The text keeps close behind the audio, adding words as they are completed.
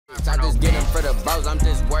I just get them for the bros, I'm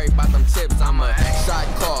just worried about them tips. I'm a shot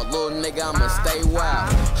call, little nigga, I'ma stay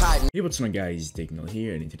wild. Hey, what's up guys, Dignal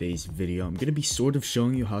here, and in today's video I'm gonna be sort of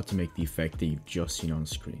showing you how to make the effect that you've just seen on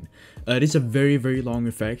screen. It is a very long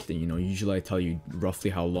effect, and usually I tell you roughly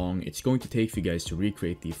how long it's going to take for you guys to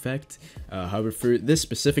recreate the effect. However, for this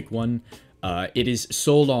specific one, it is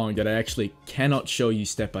so long that I actually cannot show you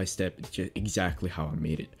step by step exactly how I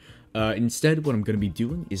made it. Instead, what I'm going to be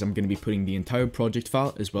doing is I'm going to be putting the entire project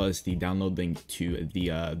file as well as the download link to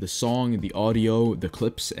the song, the audio, the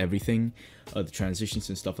clips, everything, the transitions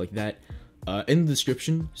and stuff like that in the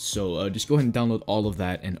description. So just go ahead and download all of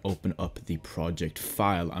that and open up the project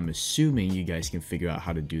file. I'm assuming you guys can figure out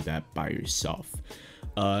how to do that by yourself.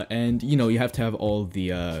 And you have to have all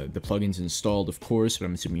the plugins installed, of course, but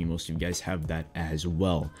I'm assuming most of you guys have that as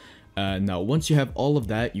well. Now, once you have all of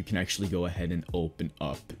that, you can actually go ahead and open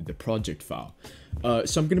up the project file.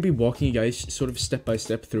 So I'm going to be walking you guys sort of step by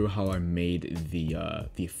step through how I made the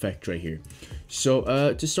effect right here.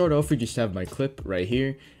 So to start off, we just have my clip right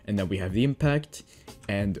here, and then we have the impact,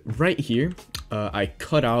 and right here I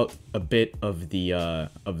cut out a bit of the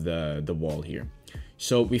wall here.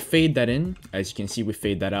 So we fade that in. As you can see, we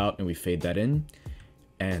fade that out and we fade that in.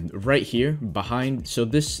 And right here behind, so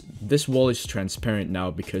this wall is transparent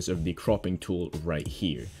now because of the cropping tool right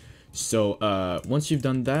here. So once you've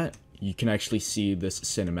done that, you can actually see this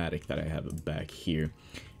cinematic that I have back here.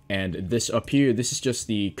 And this up here, this is just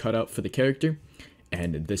the cutout for the character.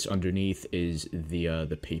 And this underneath is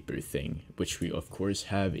the paper thing, which we of course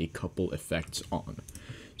have a couple effects on.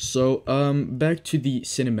 So back to the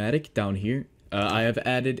cinematic down here. I have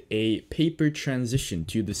added a paper transition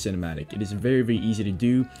to the cinematic. It is very easy to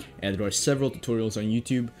do, and there are several tutorials on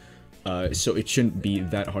YouTube, so it shouldn't be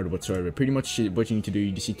that hard whatsoever. Pretty much what you need to do,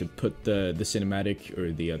 you just need to put the cinematic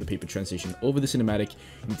or the paper transition over the cinematic.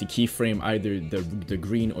 You need to keyframe either the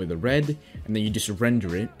green or the red, and then you just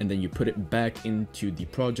render it, and then you put it back into the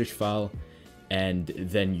project file, and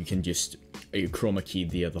then you can just chroma key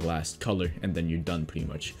the last color, and then you're done pretty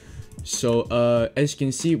much. So as you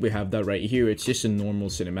can see, we have that right here. It's just a normal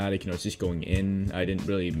cinematic, it's just going in. I didn't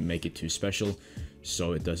really make it too special,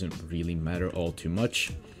 so it doesn't really matter all too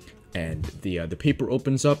much. And the paper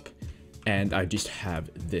opens up, and I just have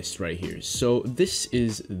this right here. So this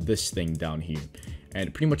is this thing down here,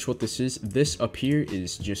 and pretty much what this up here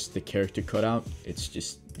is just the character cutout. It's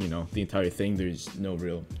just the entire thing. There's no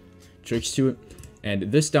real tricks to it. And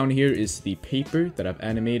this down here is the paper that I've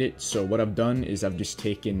animated. So what I've done is I've just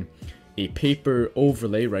taken a paper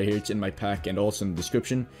overlay right here. It's in my pack and also in the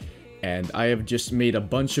description. And I have just made a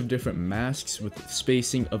bunch of different masks with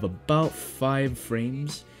spacing of about 5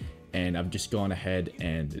 frames. And I've just gone ahead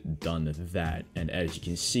and done that. And as you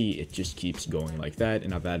can see, it just keeps going like that.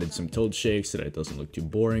 And I've added some tilt shakes so that it doesn't look too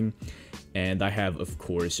boring. And I have, of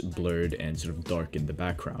course, blurred and sort of darkened the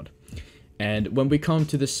background. And when we come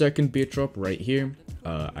to the second beat drop right here,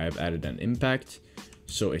 I have added an impact,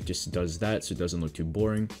 so it just does that, so it doesn't look too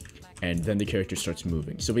boring, and then the character starts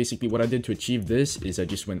moving. So basically what I did to achieve this is I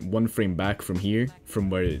just went 1 frame back from here, from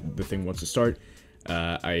where the thing wants to start.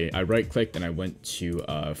 I right-clicked and I went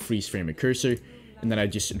to freeze frame and cursor, and then I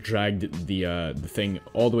just dragged the thing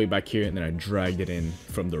all the way back here, and then I dragged it in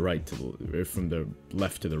from the right to from the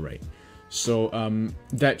left to the right. So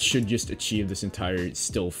that should just achieve this entire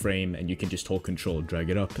still frame, and you can just hold control, drag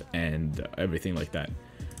it up, and everything like that.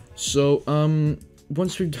 So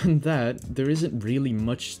once we've done that, there isn't really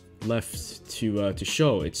much left to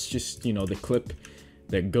show. It's just the clip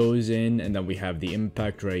that goes in, and then we have the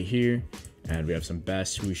impact right here, and we have some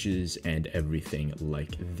bass swooshes and everything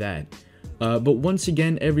like that. But once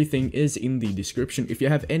again, everything is in the description. If you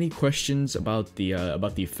have any questions about the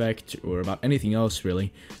effect or about anything else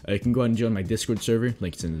really, you can go ahead and join my Discord server.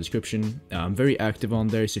 Link's in the description. I'm very active on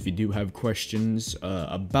there, so if you do have questions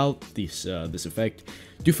about this effect,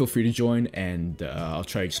 do feel free to join, and I'll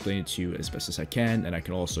try to explain it to you as best as I can. And I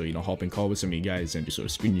can also hop in call with some of you guys and just sort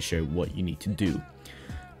of screen share what you need to do.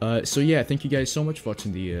 So yeah, thank you guys so much for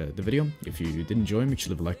watching the video. If you did enjoy, make sure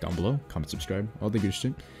to leave a like down below, comment, subscribe, all the good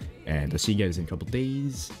shit. And I'll see you guys in a couple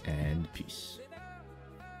days, and peace.